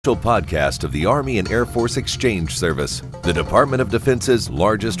Podcast of the Army and Air Force Exchange Service, the Department of Defense's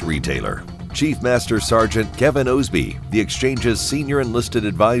largest retailer. Chief Master Sergeant Kevin Osby, the Exchange's senior enlisted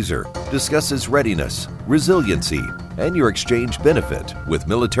advisor, discusses readiness, resiliency, and your exchange benefit with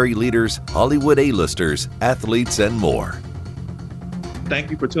military leaders, Hollywood A-listers, athletes, and more. Thank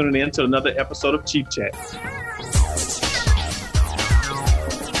you for tuning in to another episode of Chief Chat.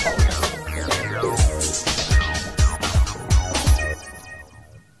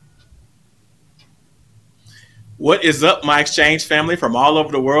 What is up, my exchange family from all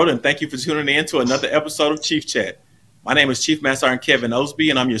over the world, and thank you for tuning in to another episode of Chief Chat. My name is Chief Master Sergeant Kevin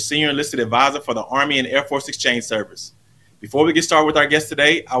Osby, and I'm your senior enlisted advisor for the Army and Air Force Exchange Service. Before we get started with our guest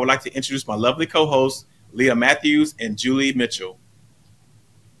today, I would like to introduce my lovely co-hosts, Leah Matthews and Julie Mitchell.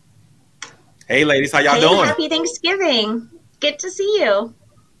 Hey, ladies, how y'all doing? Happy Thanksgiving. Good to see you.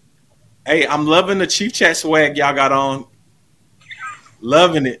 Hey, I'm loving the Chief Chat swag y'all got on.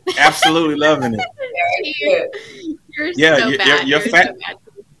 Loving it. Absolutely loving it. You're fat.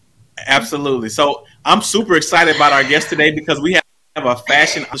 Absolutely. So I'm super excited about our guest today because we have a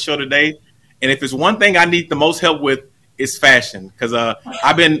fashion show today. And if it's one thing I need the most help with, it's fashion. Because I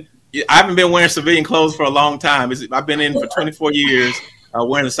haven't been wearing civilian clothes for a long time. I've been in for 24 years,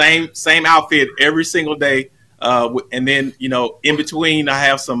 wearing the same outfit every single day. And then, in between, I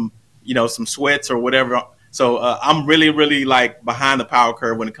have some sweats or whatever. So I'm really like behind the power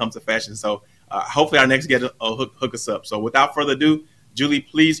curve when it comes to fashion. So hopefully our next guest will hook us up. So without further ado, Julie,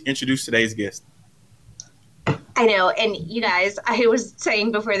 please introduce today's guest. I know. And you guys, I was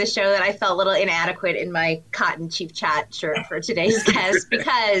saying before the show that I felt a little inadequate in my cotton Chief Chat shirt for today's guest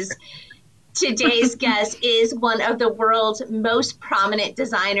because today's guest is one of the world's most prominent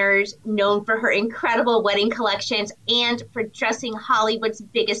designers, known for her incredible wedding collections and for dressing Hollywood's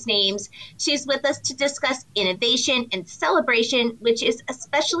biggest names. She's with us to discuss innovation and celebration, which is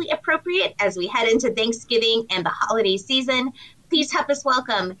especially appropriate as we head into Thanksgiving and the holiday season. Please help us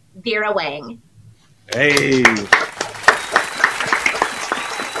welcome Vera Wang. Hey.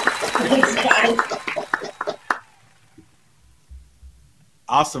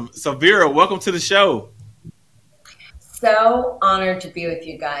 Awesome. So Vera, welcome to the show. So honored to be with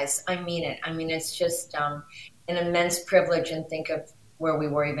you guys. I mean it. I mean, it's just an immense privilege, and think of where we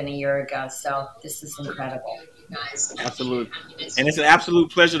were even a year ago. So this is incredible. You guys. Absolutely. And it's an absolute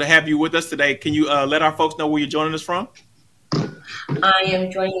pleasure to have you with us today. Can you let our folks know where you're joining us from? I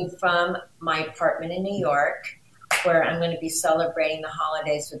am joining you from my apartment in New York, where I'm going to be celebrating the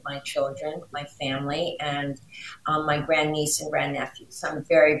holidays with my children, my family, and my grandniece and grandnephew. So I'm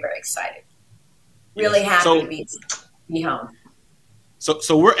very, very excited. Really happy to be home.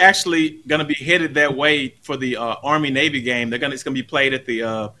 So we're actually going to be headed that way for the Army-Navy game. It's going to be played at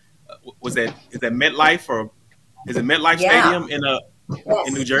the is that MetLife, or is it MetLife Stadium in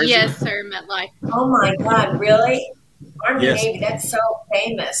New Jersey? Yes, sir, MetLife. Oh my God, really? Yes. Army-Navy, that's so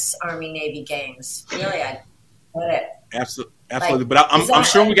famous. Army-Navy games, really. I get it. Absolutely. But I'm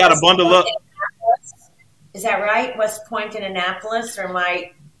sure we got to bundle up. Is that right? West Point in Annapolis, or am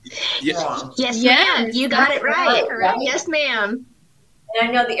I wrong? Yes, ma'am. You got it right. Yes, ma'am. And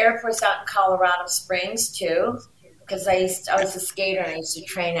I know the Air Force out in Colorado Springs too, because I was a skater and I used to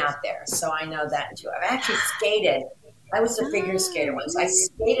train out there, so I know that too. I've actually skated. I was a figure skater once. I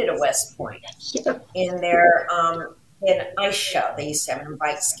skated at West Point in their an ice show. They used to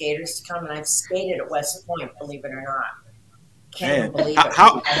invite skaters to come, and I've skated at West Point, believe it or not. Can't believe it.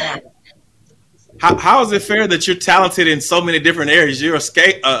 How is it fair that you're talented in so many different areas? You're a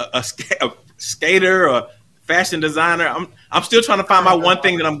skater, a fashion designer. I'm still trying to find my one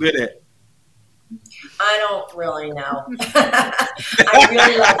thing that I'm good at. I don't really know. I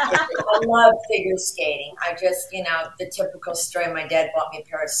really love figure skating. I just, the typical story. My dad bought me a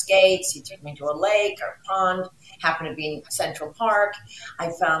pair of skates. He took me to a lake or a pond, happened to be in Central Park. I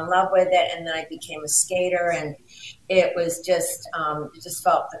fell in love with it, and then I became a skater, and it was just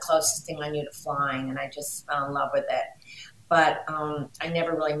felt the closest thing I knew to flying, and I just fell in love with it. But I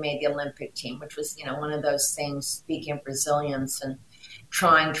never really made the Olympic team, which was, one of those things, speaking of resilience and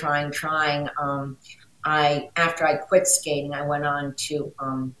trying. After I quit skating, I went on to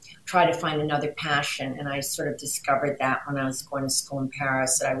try to find another passion, and I sort of discovered that when I was going to school in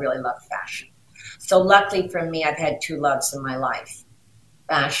Paris, that I really love fashion. So luckily for me, I've had two loves in my life: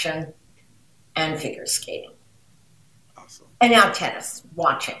 fashion and figure skating. Awesome. And now tennis,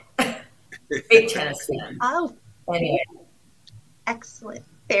 watching. Big tennis fan. Oh, anyway. Excellent.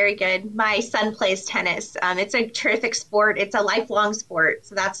 Very good. My son plays tennis. It's a terrific sport. It's a lifelong sport.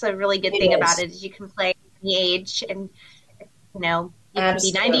 So that's a really good thing about it, is you can play at any age, and, you can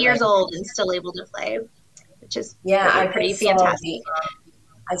be 90 years old and still able to play, which is pretty fantastic.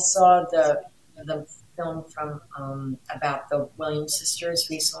 I saw the film from about the Williams sisters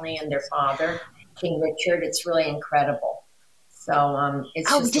recently and their father, King Richard. It's really incredible. So it's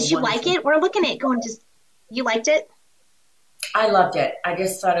Oh, just a did you like wonderful. it? We're looking at going to. You liked it? I loved it. I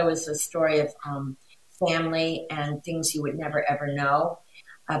just thought it was a story of family and things you would never ever know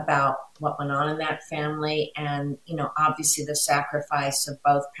about what went on in that family, and obviously the sacrifice of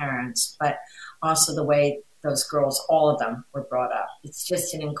both parents, but also the way those girls, all of them, were brought up. It's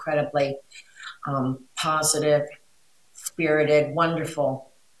just an incredibly positive, spirited,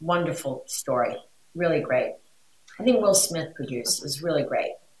 wonderful, wonderful story. Really great. I think Will Smith produced. It was really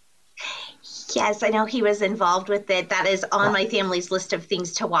great. Yes, I know he was involved with it. That is on my family's list of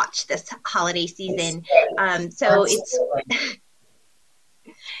things to watch this holiday season. So it's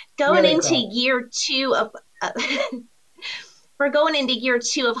going Really into great. year two of. We're going into year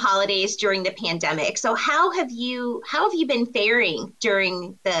two of holidays during the pandemic. So how have you been faring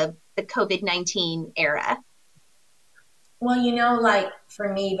during the COVID-19 era? Well, like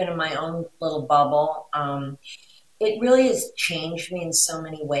for me, even in my own little bubble, it really has changed me in so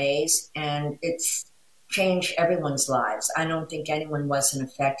many ways, and it's changed everyone's lives. I don't think anyone wasn't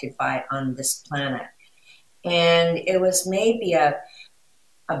affected by it on this planet. And it was maybe a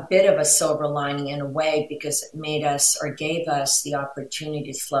bit of a silver lining in a way, because it made us, or gave us, the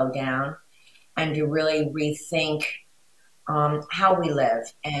opportunity to slow down and to really rethink how we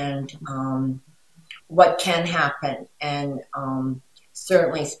live and what can happen. And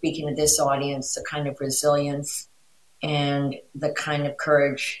certainly, speaking to this audience, the kind of resilience and the kind of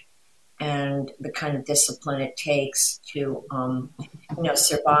courage and the kind of discipline it takes to,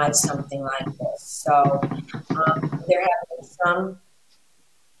 survive something like this. So there have been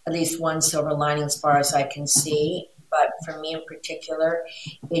at least one silver lining as far as I can see. But for me in particular,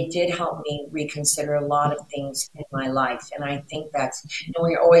 it did help me reconsider a lot of things in my life. And I think that's, when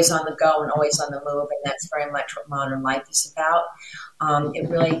you're always on the go and always on the move, and that's very much what modern life is about. It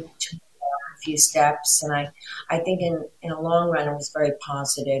really took a few steps. And I think in a long run, it was very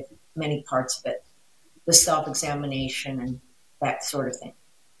positive, many parts of it, the self-examination and that sort of thing.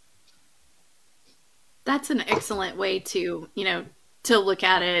 That's an excellent way to, to look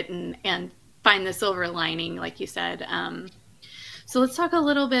at it and find the silver lining, like you said. So let's talk a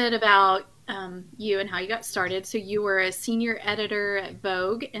little bit about you and how you got started. So you were a senior editor at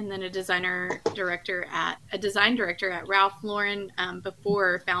Vogue, and then a design director at Ralph Lauren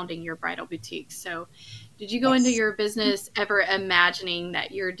before founding your bridal boutique. So did you go into your business ever imagining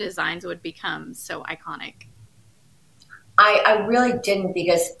that your designs would become so iconic? I really didn't,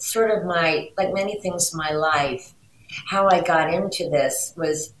 because sort of like many things in my life, how I got into this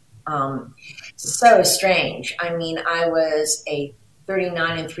was so strange. I mean, I was a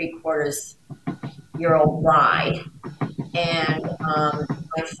 39 3/4-year-old bride, and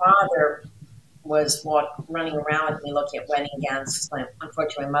my father was running around with me looking at wedding gowns.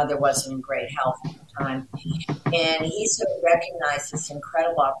 Unfortunately, my mother wasn't in great health at the time, and he sort of recognized this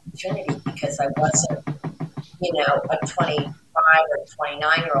incredible opportunity, because I wasn't, a 25 or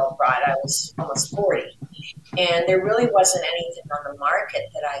 29-year-old bride. I was almost 40. And there really wasn't anything on the market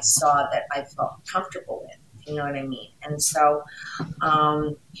that I saw that I felt comfortable with, if you know what I mean. And so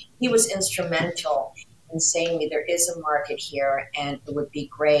he was instrumental in saying to me, there is a market here, and it would be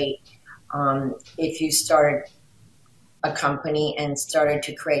great if you started a company and started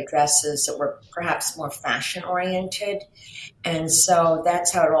to create dresses that were perhaps more fashion oriented. And so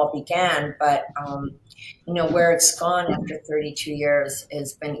that's how it all began. But where it's gone after 32 years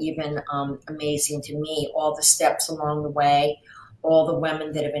has been even amazing to me. All the steps along the way, all the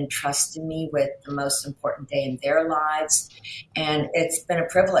women that have entrusted me with the most important day in their lives. And it's been a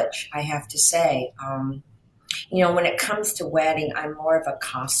privilege, I have to say. When it comes to wedding, I'm more of a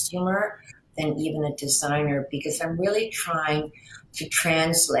costumer than even a designer, because I'm really trying to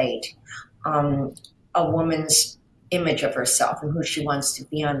translate a woman's image of herself and who she wants to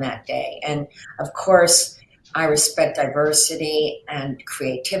be on that day. And of course, I respect diversity and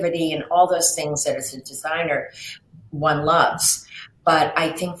creativity and all those things that as a designer one loves. But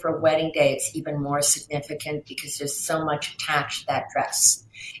I think for wedding day, it's even more significant, because there's so much attached to that dress.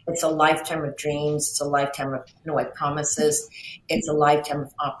 It's a lifetime of dreams. It's a lifetime of promises. It's a lifetime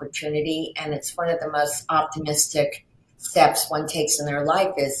of opportunity. And it's one of the most optimistic steps one takes in their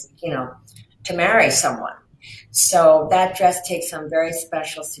life is, to marry someone. So that dress takes on very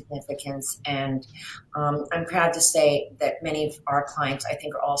special significance. And I'm proud to say that many of our clients, I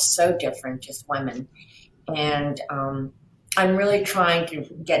think, are all so different, just women. And I'm really trying to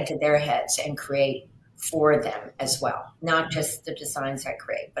get into their heads and create for them as well. Not just the designs I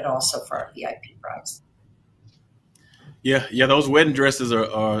create, but also for our VIP brides. Yeah. Those wedding dresses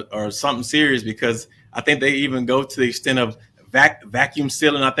are something serious, because I think they even go to the extent of vacuum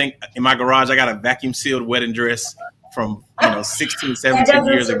sealing. I think in my garage I got a vacuum sealed wedding dress from 16, That 17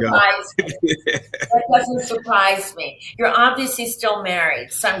 doesn't years ago. surprise me. That doesn't surprise me. You're obviously still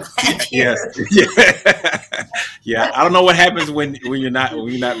married, so I'm glad to Yes. hear. Yeah. I don't know what happens when you're not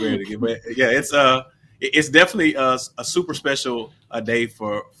married again, but yeah, it's definitely a super special day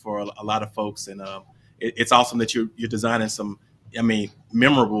for a lot of folks, and it's awesome that you're designing some, I mean,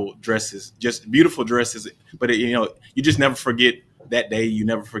 memorable dresses, just beautiful dresses. But you just never forget that day. You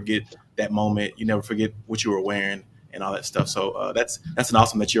never forget that moment. You never forget what you were wearing and all that stuff. So that's an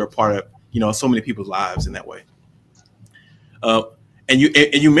awesome that you're a part of so many people's lives in that way. And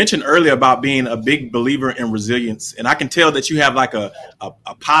you mentioned earlier about being a big believer in resilience, and I can tell that you have like a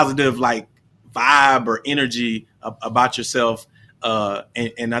positive like vibe or energy about yourself.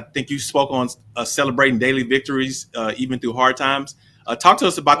 And I think you spoke on celebrating daily victories even through hard times. Talk to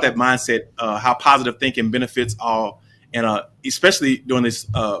us about that mindset, how positive thinking benefits all, and especially during this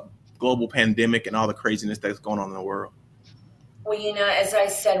global pandemic and all the craziness that's going on in the world. Well, as I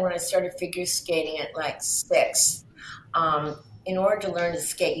said, when I started figure skating at like 6, in order to learn to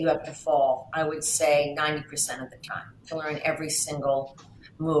skate, you have to fall, I would say 90% of the time, to learn every single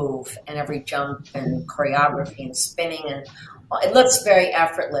move and every jump and choreography and spinning. And it looks very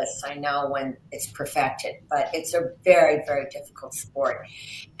effortless, I know, when it's perfected, but it's a very, very difficult sport.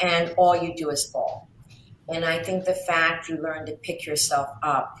 And all you do is fall. And I think the fact you learn to pick yourself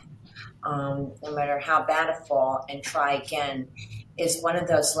up, no matter how bad a fall, and try again, is one of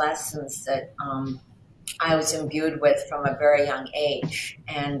those lessons that I was imbued with from a very young age,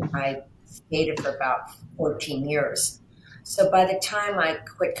 and I skated for about 14 years. So by the time I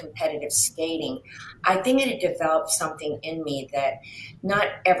quit competitive skating, I think it had developed something in me that not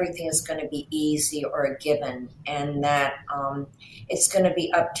everything is going to be easy or a given, and that it's going to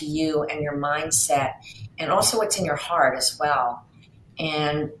be up to you and your mindset, and also what's in your heart as well.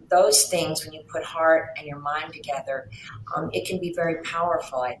 And those things, when you put heart and your mind together, it can be very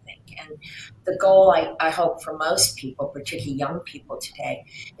powerful, I think. And the goal, I hope, for most people, particularly young people today,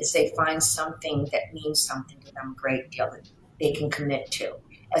 is they find something that means something to them a great deal that they can commit to,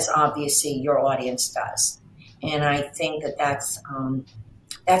 as obviously your audience does. And I think that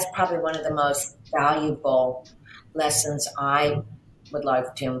that's probably one of the most valuable lessons I would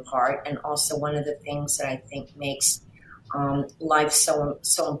like to impart, and also one of the things that I think makes life so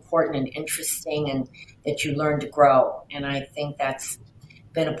important and interesting, and that you learn to grow. And I think that's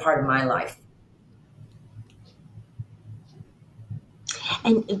been a part of my life.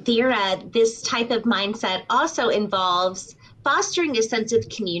 And Vera, this type of mindset also involves fostering a sense of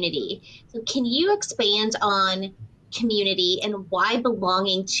community. So can you expand on community and why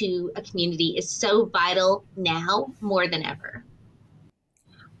belonging to a community is so vital now more than ever?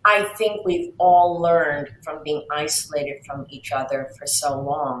 I think we've all learned from being isolated from each other for so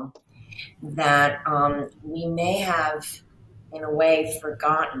long that we may have, in a way,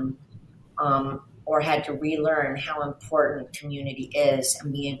 forgotten or had to relearn how important community is,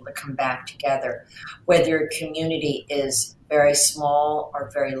 and being able to come back together. Whether your community is very small or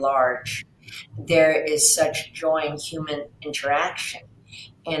very large, there is such joy in human interaction.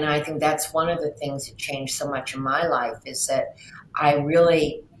 And I think that's one of the things that changed so much in my life, is that I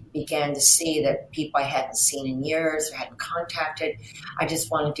really began to see that people I hadn't seen in years or hadn't contacted, I just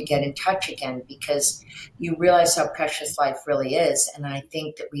wanted to get in touch again, because you realize how precious life really is. And I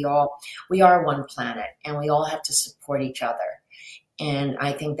think that we are one planet, and we all have to support each other. And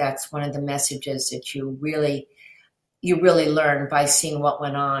I think that's one of the messages that you really learn by seeing what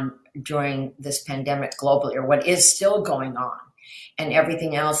went on during this pandemic globally, or what is still going on, and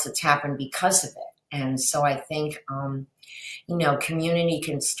everything else that's happened because of it. And so I think, community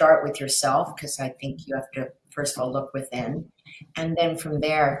can start with yourself, because I think you have to, first of all, look within. And then from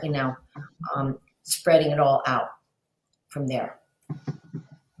there, spreading it all out from there.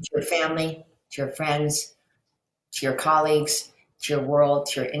 To your family, to your friends, to your colleagues, to your world,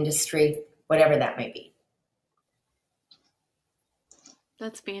 to your industry, whatever that may be.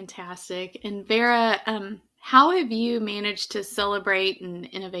 That's fantastic. And Vera, how have you managed to celebrate and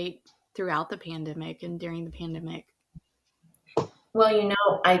innovate throughout the pandemic and during the pandemic? Well,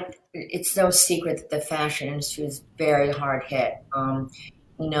 it's no secret that the fashion industry is very hard hit.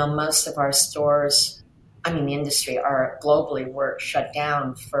 Most of our stores, the industry, globally were shut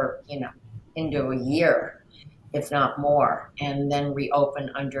down for, into a year, if not more, and then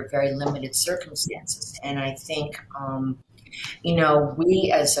reopened under very limited circumstances. And I think,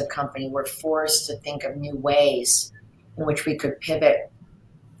 we as a company were forced to think of new ways in which we could pivot.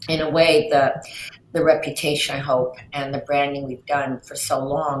 In a way, the reputation, I hope, and the branding we've done for so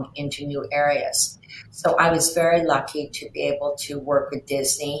long into new areas. So I was very lucky to be able to work with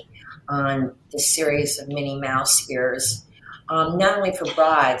Disney on the series of Minnie Mouse ears, not only for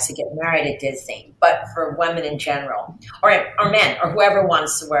brides to get married at Disney, but for women in general, or men, or whoever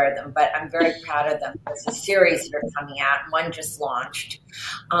wants to wear them. But I'm very proud of them. There's a series that are coming out, and one just launched.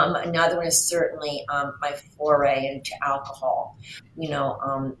 Another one is certainly my foray into alcohol.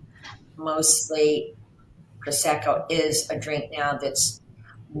 Mostly Prosecco is a drink now that's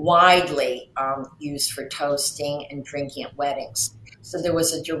widely used for toasting and drinking at weddings. So there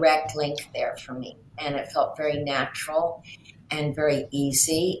was a direct link there for me, and it felt very natural and very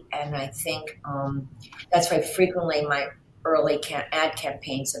easy. And I think that's why frequently my early ad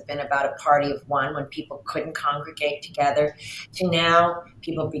campaigns have been about a party of one when people couldn't congregate together, to now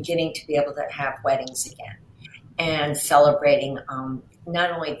people beginning to be able to have weddings again and celebrating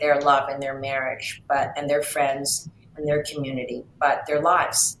not only their love and their marriage, and their friends and their community, but their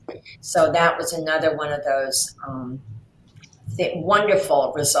lives. So that was another one of those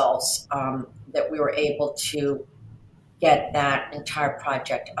wonderful results that we were able to get that entire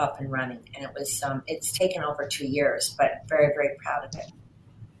project up and running. And it was it's taken over 2 years, but very, very proud of it.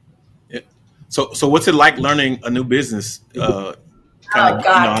 Yeah. So what's it like learning a new business? God,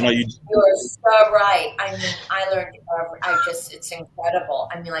 I know you are so right. I mean, I learned, it's incredible.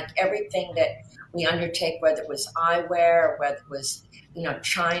 I mean, like everything that we undertake, whether it was eyewear, or whether it was,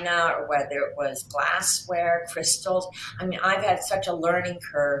 china, or whether it was glassware, crystals. I mean, I've had such a learning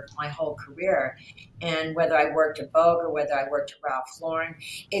curve my whole career. And whether I worked at Vogue or whether I worked at Ralph Lauren,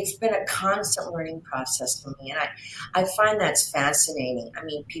 it's been a constant learning process for me. And I find that's fascinating. I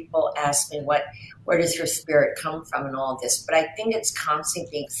mean, people ask me, where does your spirit come from and all this? But I think it's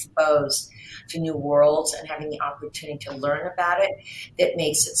constantly being exposed to new worlds and having the opportunity to learn about it that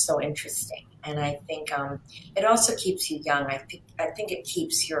makes it so interesting. And I think it also keeps you young. I think it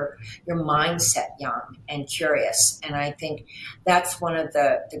keeps your mindset young and curious. And I think that's one of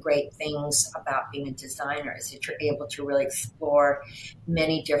the great things about being a designer, is that you're able to really explore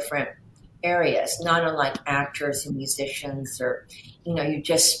many different areas, not unlike actors and musicians, or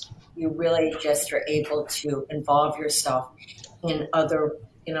you really just are able to involve yourself in other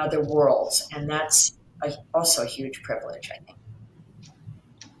worlds, and that's also a huge privilege, I think.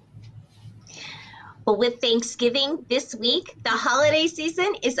 Well, with Thanksgiving this week, the holiday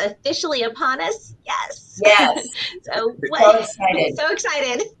season is officially upon us. Yes. Yes. So excited. So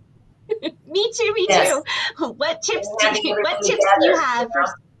excited. Me too. Yes. What tips do you have for?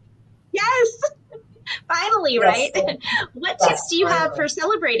 Yes. Finally, yes. Right? What tips do you have for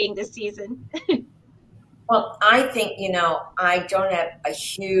celebrating this season? Well, I think, I don't have a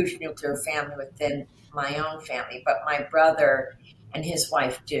huge nuclear family within my own family, but my brother and his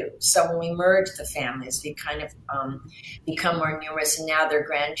wife do. So when we merge the families, we kind of become more numerous, and now there are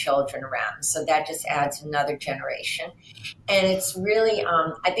grandchildren around. So that just adds another generation. And it's really,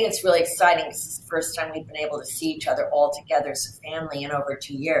 I think it's really exciting. This is the first time we've been able to see each other all together as a family in over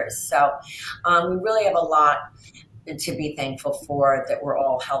 2 years. So we really have a lot to be thankful for, that we're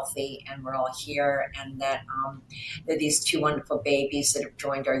all healthy and we're all here, and that there are these 2 wonderful babies that have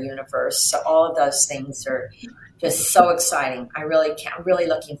joined our universe. So all of those things are just so exciting. I'm really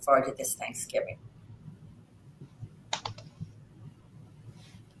looking forward to this Thanksgiving.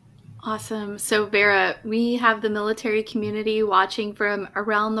 Awesome. So Vera, we have the military community watching from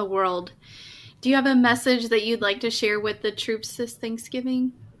around the world. Do you have a message that you'd like to share with the troops this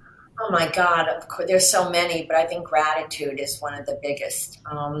Thanksgiving? Oh my God, of course, there's so many, but I think gratitude is one of the biggest.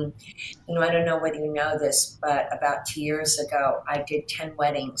 I don't know whether you know this, but about 2 years ago, I did 10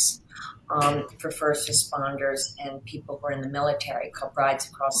 weddings for first responders and people who are in the military, called Brides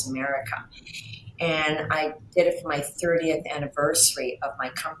Across America. And I did it for my 30th anniversary of my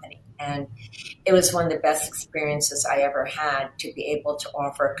company. And it was one of the best experiences I ever had, to be able to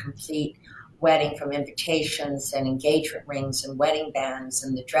offer a complete wedding, from invitations and engagement rings and wedding bands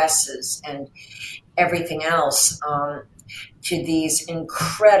and the dresses and everything else, to these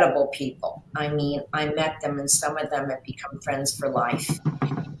incredible people. I mean, I met them, and some of them have become friends for life.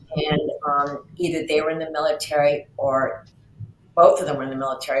 And either they were in the military, or both of them were in the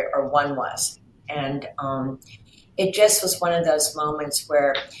military, or one was. And it just was one of those moments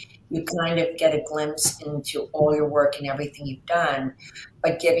where you kind of get a glimpse into all your work and everything you've done,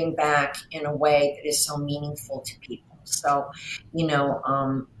 but giving back in a way that is so meaningful to people. So,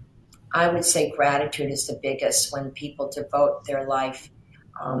 I would say gratitude is the biggest, when people devote their life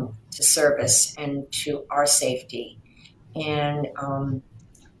to service and to our safety. And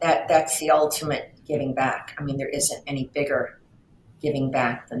that's the ultimate giving back. I mean, there isn't any bigger giving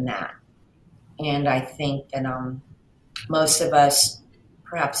back than that. And I think that most of us,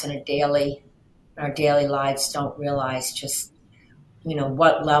 perhaps in our daily lives, don't realize just,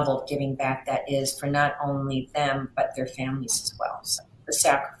 what level of giving back that is for not only them, but their families as well. So the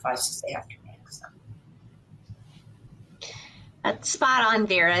sacrifices they have to make. So. That's spot on,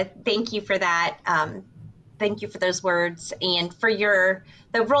 Vera. Thank you for that. Thank you for those words and for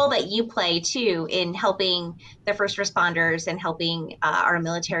the role that you play too in helping the first responders and helping our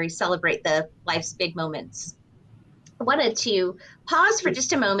military celebrate the life's big moments. I wanted to pause for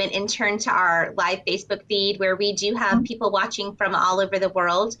just a moment and turn to our live Facebook feed where we do have people watching from all over the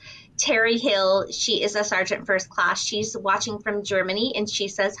world. Terry Hill, she is a Sergeant First Class. She's watching from Germany and she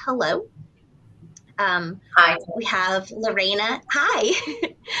says hello. Hi. We have Lorena. Hi.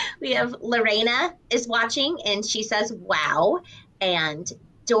 We have Lorena is watching and she says, wow. And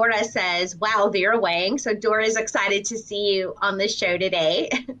Dora says, wow, Vera Wang. So Dora is excited to see you on the show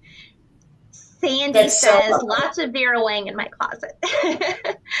today. Sandy says, lots of Vera Wang in my closet.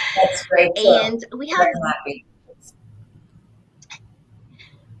 That's great. And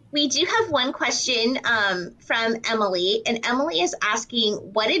we do have one question from Emily, and Emily is asking,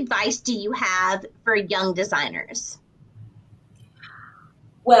 what advice do you have for young designers?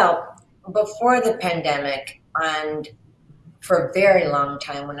 Well, before the pandemic and for a very long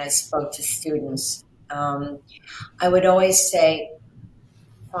time when I spoke to students, I would always say,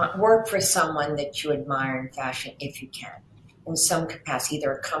 work for someone that you admire in fashion if you can, in some capacity,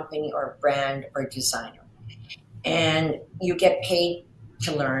 either a company or a brand or designer. And you get paid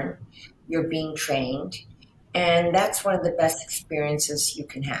to learn, you're being trained, and that's one of the best experiences you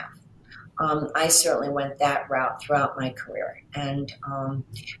can have. I certainly went that route throughout my career, and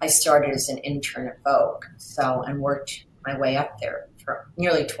I started as an intern at Vogue, and worked my way up there for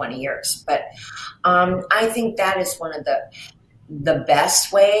nearly 20 years. But I think that is one of the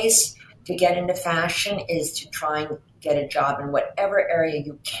best ways to get into fashion is to try and get a job in whatever area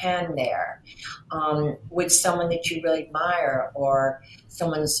you can there with someone that you really admire or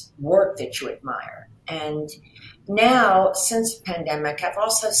someone's work that you admire. And now, since the pandemic,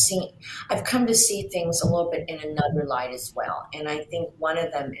 I've come to see things a little bit in another light as well. And I think one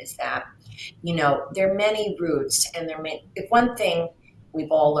of them is that, there are many routes and if one thing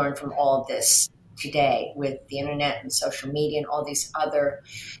we've all learned from all of this today with the internet and social media and all these other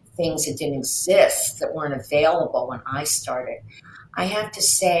things that didn't exist, that weren't available when I started, I have to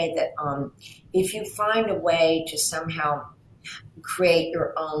say that if you find a way to somehow create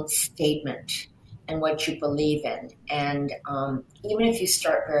your own statement and what you believe in, and even if you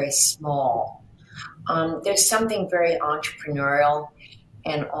start very small, there's something very entrepreneurial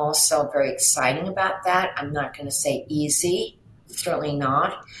and also very exciting about that. I'm not going to say easy, certainly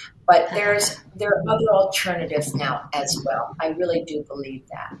not. But there are other alternatives now as well. I really do believe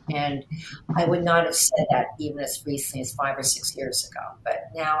that. And I would not have said that even as recently as 5 or 6 years ago.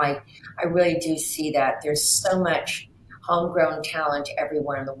 But now I really do see that there's so much homegrown talent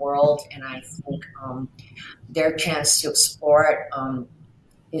everywhere in the world. And I think their chance to explore it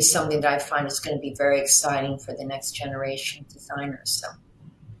is something that I find is going to be very exciting for the next generation of designers. So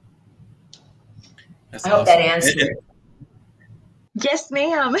I hope that answered it. Yes,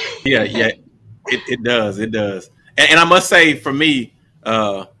 ma'am. Yeah, it does. And I must say, for me,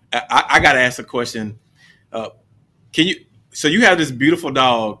 I got to ask a question. So you have this beautiful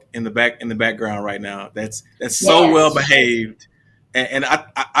dog in the background right now. That's so well behaved, and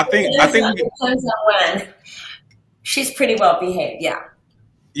I think depends on when. She's pretty well behaved. Yeah.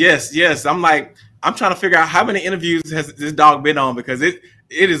 Yes. I'm trying to figure out how many interviews has this dog been on, because it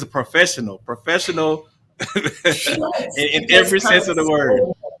is a professional. in every sense of the word.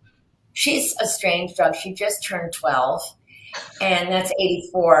 She's a strange dog. She just turned 12, and that's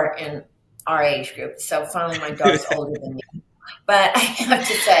 84 in our age group. So finally, my dog's older than me. But I have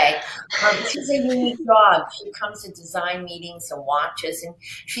to say, she's a unique dog. She comes to design meetings and watches, and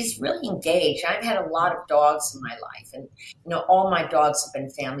she's really engaged. I've had a lot of dogs in my life, and all my dogs have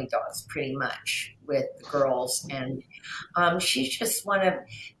been family dogs, pretty much, with the girls. And she's just one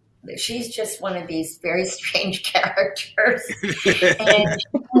of these very strange characters. And if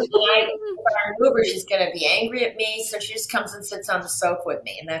I move her, she's going to be angry at me. So she just comes and sits on the sofa with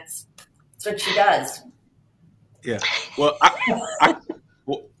me, and that's what she does. Yeah. Well,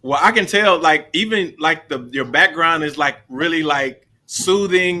 I can tell, even your background is really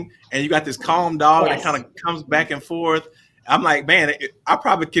soothing, and you got this calm dog that kind of comes back and forth. I'm like, man, I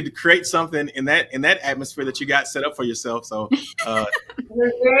probably could create something in that atmosphere that you got set up for yourself. So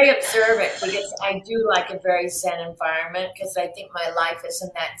you're very observant, because I do like a very zen environment, because I think my life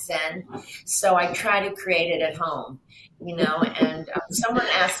isn't that zen. So I try to create it at home, And someone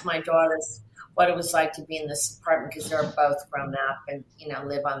asked my daughters what it was like to be in this apartment because they're both grown up and,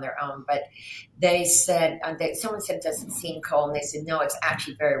 live on their own. But they said, someone said it doesn't seem cold. And they said, no, it's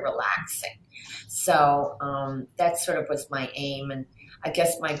actually very relaxing. So that sort of was my aim. And I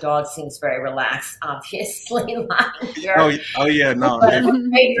guess my dog seems very relaxed, obviously, lying here. Oh yeah, no. But I'm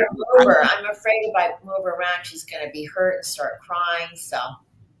afraid to move her. I'm afraid if I move her around, she's going to be hurt and start crying. So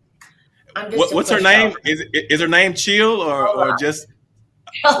I'm just. What's her name? Is her name Chill or just?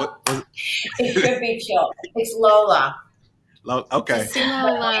 It could be Chill. It's Lola. Okay.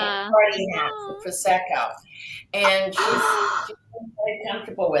 Lola. Party hat for Prosecco, and she's very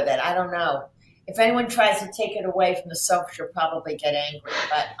comfortable with it. I don't know. If anyone tries to take it away from the sofa, she'll probably get angry.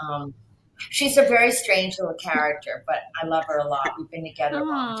 But she's a very strange little character, but I love her a lot. We've been together a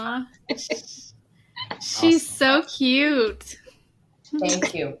long time. She's so cute.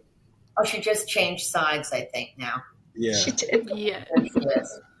 Thank you. Oh, she just changed sides, I think, now. Yeah. She did. Yeah.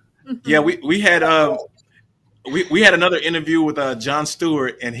 Yeah, we had we had another interview with Jon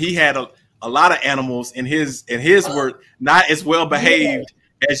Stewart, and he had a lot of animals in his work, not as well behaved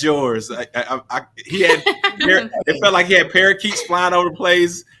as yours. He had it felt like he had parakeets flying over the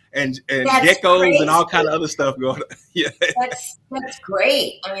place and geckos crazy. And all kind of other stuff going on. Yeah. That's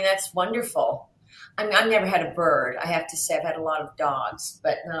great. I mean, that's wonderful. I mean, I've never had a bird. I have to say I've had a lot of dogs,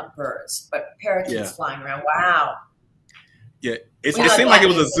 but not birds. But parakeets flying around. Wow. Yeah. It seemed like it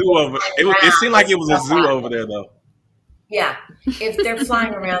was a zoo over. It seemed like it was a zoo over there, though. Yeah. If they're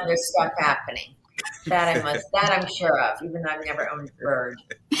flying around, there's stuff happening. That I'm sure of, even though I've never owned a bird.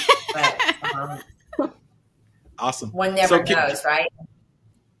 But awesome. One never knows, right?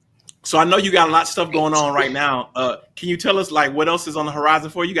 So I know you got a lot of stuff going on right now. Can you tell us what else is on the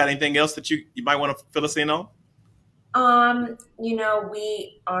horizon for you? You got anything else that you might want to fill us in on?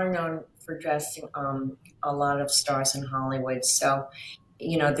 We are known for dressing a lot of stars in Hollywood. So,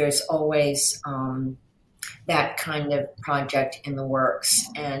 there's always that kind of project in the works.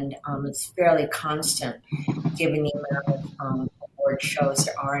 And it's fairly constant given the amount of award shows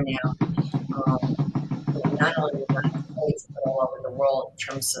there are now. Not only in the United States, but all over the world in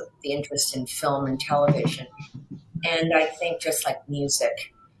terms of the interest in film and television. And I think just like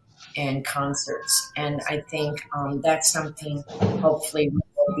music and concerts. And I think that's something hopefully we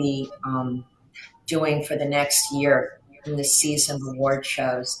will be doing for the next year in the season of award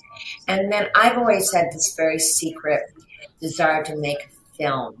shows. And then I've always had this very secret desire to make a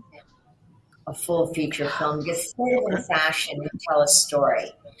film, a full feature film, because sort of in fashion, you tell a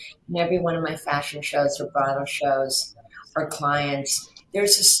story. In every one of my fashion shows or bridal shows or clients,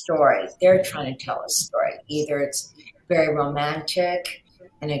 there's a story. They're trying to tell a story. Either it's very romantic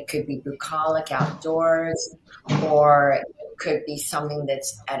and it could be bucolic outdoors, or it could be something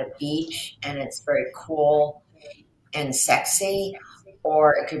that's at a beach and it's very cool and sexy,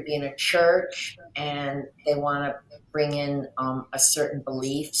 or it could be in a church and they want to bring in a certain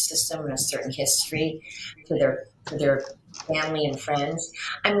belief system and a certain history to their family and friends.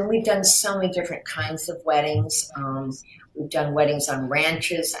 I mean, we've done so many different kinds of weddings. We've done weddings on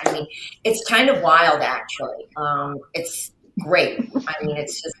ranches. I mean, it's kind of wild, actually. It's great. I mean,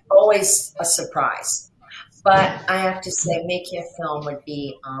 it's just always a surprise. But I have to say, making a film would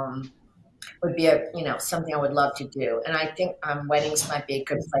be something I would love to do. And I think weddings might be a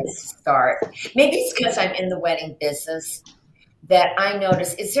good place to start. Maybe it's because I'm in the wedding business that I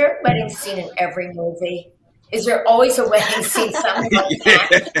notice, is there a wedding scene in every movie? Is there always a wedding scene somewhere like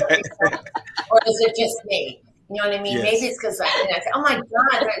that? Or is it just me? You know what I mean? Yes. Maybe it's because I say, oh my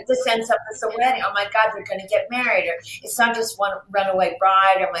God, this ends up as a wedding. Oh my God, they're going to get married. Or it's not just one runaway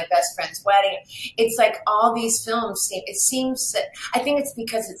bride or my best friend's wedding. It's like all these films seems that, I think it's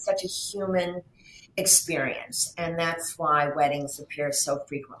because it's such a human experience. And that's why weddings appear so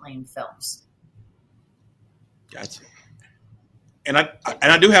frequently in films. Gotcha. And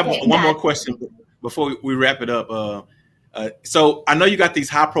I do have one more question before we wrap it up. So I know you got these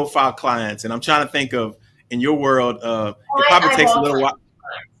high profile clients, and I'm trying to think of, in your world, it probably takes a little while.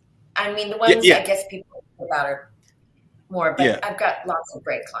 I mean, the ones I guess people think about are more, but I've got lots of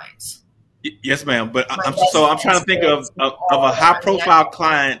great clients. Yes, ma'am. But I'm trying to think of a high profile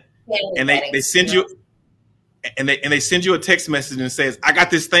client, and they send you, and they send you a text message and says, "I got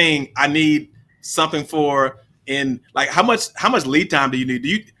this thing I need something for." In like, how much lead time do you need?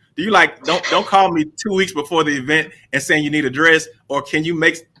 Do you like don't call me 2 weeks before the event and saying you need a dress, or can you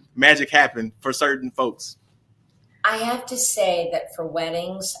make magic happen for certain folks? I have to say that for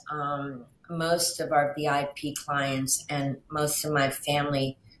weddings, most of our VIP clients and most of my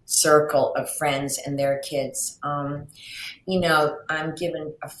family circle of friends and their kids, I'm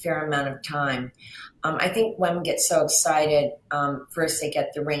given a fair amount of time. I think women get so excited. First they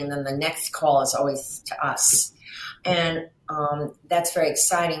get the ring, and then the next call is always to us. And that's very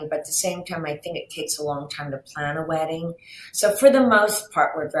exciting. But at the same time, I think it takes a long time to plan a wedding. So for the most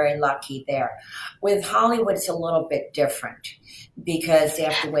part, we're very lucky there. With Hollywood, it's a little bit different because they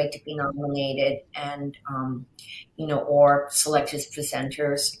have to wait to be nominated and, or select as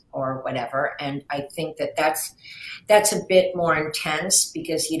presenters or whatever. And I think that's a bit more intense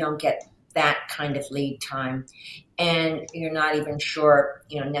because you don't get that kind of lead time. And you're not even sure,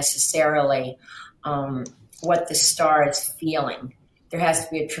 necessarily what the star is feeling. There has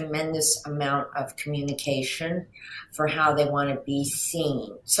to be a tremendous amount of communication for how they want to be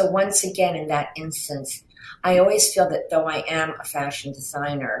seen. So once again, in that instance, I always feel that though I am a fashion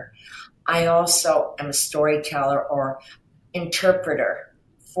designer, I also am a storyteller or interpreter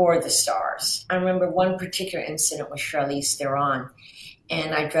for the stars. I remember one particular incident with Charlize Theron,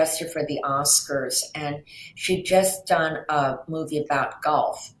 and I dressed her for the Oscars, and she'd just done a movie about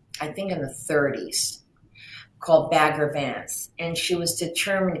golf, I think in the 30s, called Bagger Vance. And she was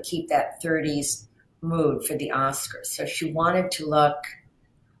determined to keep that 30s mood for the Oscars. So she wanted to look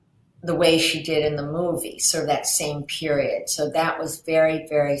the way she did in the movie, so that same period. So that was very,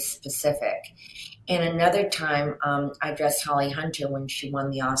 very specific. And another time, I dressed Holly Hunter when she won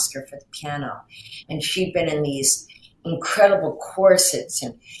the Oscar for the piano. And she'd been in these incredible corsets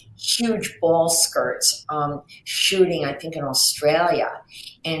and huge ball skirts, shooting, I think, in Australia.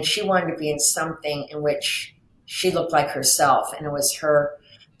 And she wanted to be in something in which she looked like herself, and it was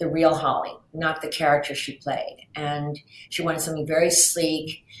the real Holly, not the character she played. And she wanted something very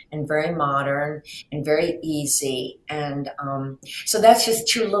sleek and very modern and very easy. And so that's just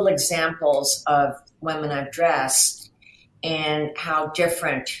two little examples of women I've dressed and how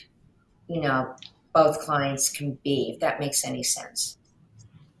different, both clients can be, if that makes any sense.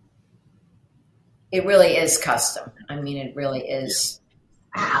 It really is custom. I mean, it really is.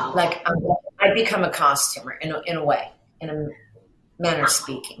 Wow. Like I become a costumer in a way, in a manner of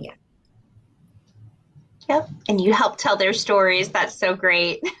speaking. Yeah. Yep. And you help tell their stories. That's so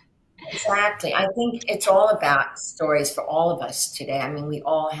great. Exactly. I think it's all about stories for all of us today. I mean, we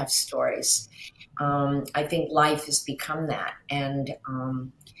all have stories. I think life has become that. And,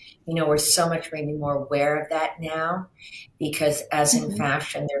 we're so much maybe more aware of that now because as in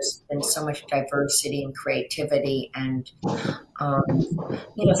fashion, there's been so much diversity and creativity and,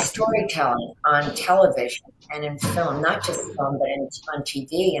 storytelling on television and in film, not just film, but on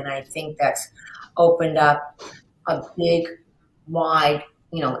TV. And I think that's opened up a big, wide,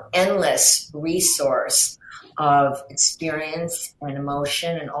 endless resource of experience and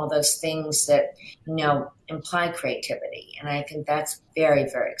emotion and all those things that, imply creativity. And I think that's very,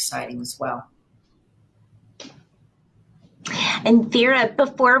 very exciting as well. And Vera,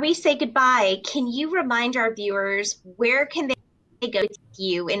 before we say goodbye, can you remind our viewers where can they go with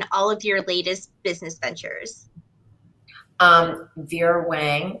you in all of your latest business ventures?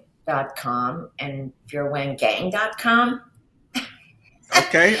 VeraWang.com and VeraWangGang.com.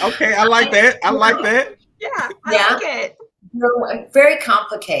 Okay. I like that. Yeah, I like it. Very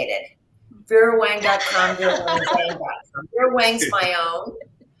complicated. VeraWang.com, VeraWangGang.com. Vera Wang's my own.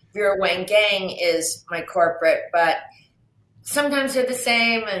 Vera Wang Gang is my corporate, but sometimes they're the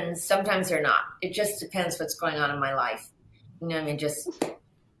same and sometimes they're not. It just depends what's going on in my life. Just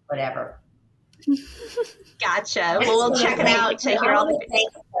whatever. Gotcha. Well, we'll check it out to hear all the.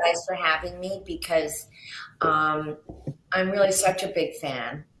 Thank you guys for having me because I'm really such a big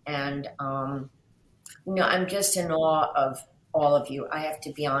fan, and I'm just in awe of all of you. I have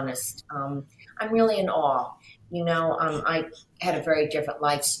to be honest. I'm really in awe. I had a very different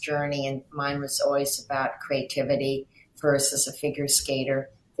life's journey, and mine was always about creativity first as a figure skater,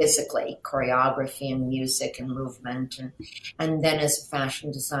 physically, choreography and music and movement, and then as a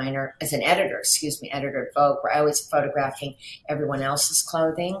fashion designer, as an editor at Vogue, where I was photographing everyone else's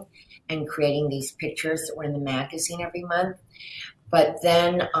clothing and creating these pictures that were in the magazine every month. But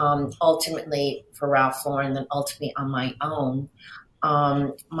then ultimately for Ralph Lauren, then ultimately on my own,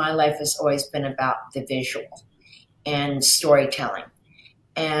 my life has always been about the visual and storytelling.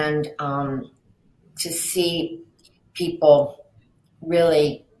 And to see people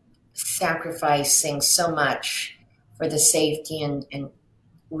really sacrificing so much for the safety and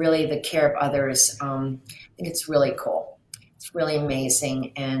really the care of others, I think it's really cool. It's really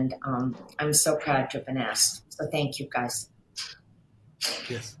amazing. And I'm so proud to have been asked. So thank you, guys.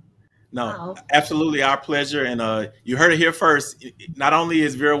 Yes. No, absolutely our pleasure. And you heard it here first. Not only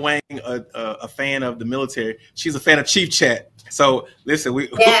is Vera Wang a fan of the military, she's a fan of Chief Chat. So listen, we're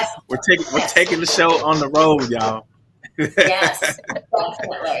taking the show on the road, y'all. Yes,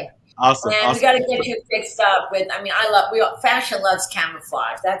 definitely. Awesome. And we got to get you fixed up with. I mean, fashion loves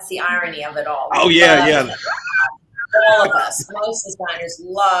camouflage. That's the irony of it all. Oh yeah. All of us, most designers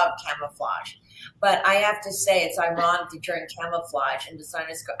love camouflage. But I have to say, it's ironic that you're in camouflage and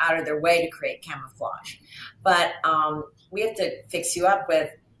designers go out of their way to create camouflage. But we have to fix you up with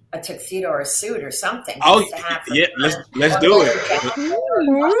a tuxedo or a suit or something. Oh, yeah, let's do it.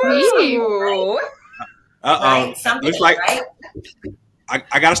 Right? Something, looks like right?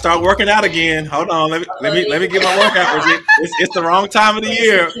 I got to start working out again. Hold on, let me get my workout. It's the wrong time of the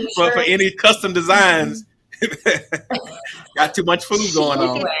year for any custom designs. Got too much food going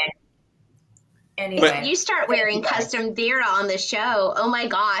on. Anyway. You start wearing custom Vera on the show. Oh my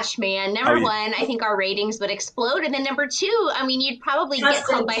gosh, man. Number one, I think our ratings would explode. And then number two, I mean, you'd probably get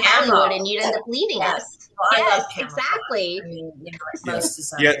called by Hollywood and you'd end up leaving us. Well, yes, exactly. I mean, most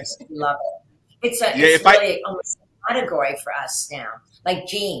designers love it. It's really almost a category for us now. Like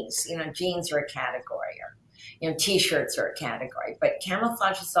jeans, jeans are a category, or, T-shirts are a category. But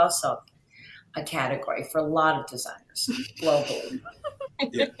camouflage is also a category for a lot of designers globally.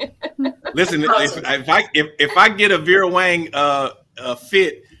 Yeah. Listen, if I get a Vera Wang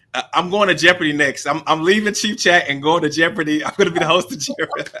fit, I'm going to Jeopardy next. I'm leaving Chief Chat and going to Jeopardy. I'm going to be the host of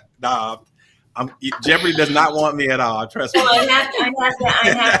Jeopardy. Nah, Jeopardy does not want me at all. Trust me. Well, I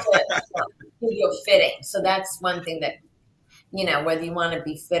have to do your fitting. So that's one thing that, whether you want to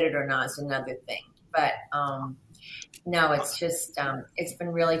be fitted or not is another thing. But no, it's just it's been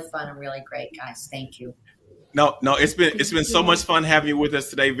really fun and really great, guys. Thank you. No, it's been so much fun having you with us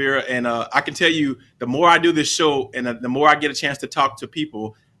today, Vera. And I can tell you, the more I do this show and the more I get a chance to talk to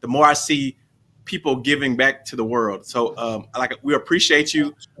people, the more I see people giving back to the world. So we appreciate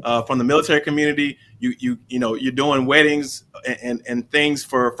you from the military community. You're doing weddings and things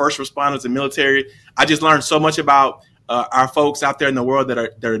for first responders and military. I just learned so much about our folks out there in the world that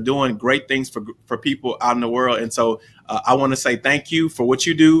are doing great things for people out in the world. And so I want to say thank you for what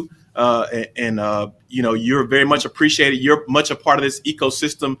you do. You're very much appreciated. You're much a part of this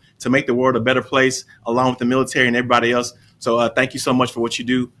ecosystem to make the world a better place, along with the military and everybody else. So thank you so much for what you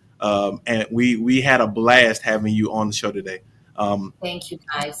do. And we had a blast having you on the show today. Thank you,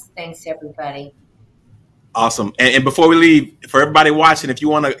 guys. Thanks, everybody. Awesome. And before we leave, for everybody watching, if you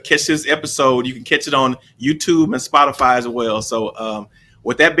want to catch this episode, you can catch it on YouTube and Spotify as well. So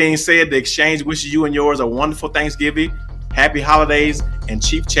with that being said, the Exchange wishes you and yours a wonderful Thanksgiving, happy holidays, and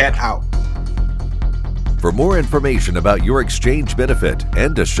Chief Chat out. For more information about your exchange benefit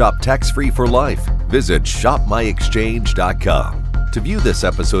and to shop tax-free for life, visit shopmyexchange.com. To view this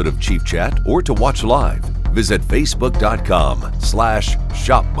episode of Chief Chat or to watch live, visit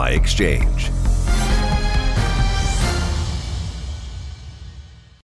facebook.com/shopmyexchange.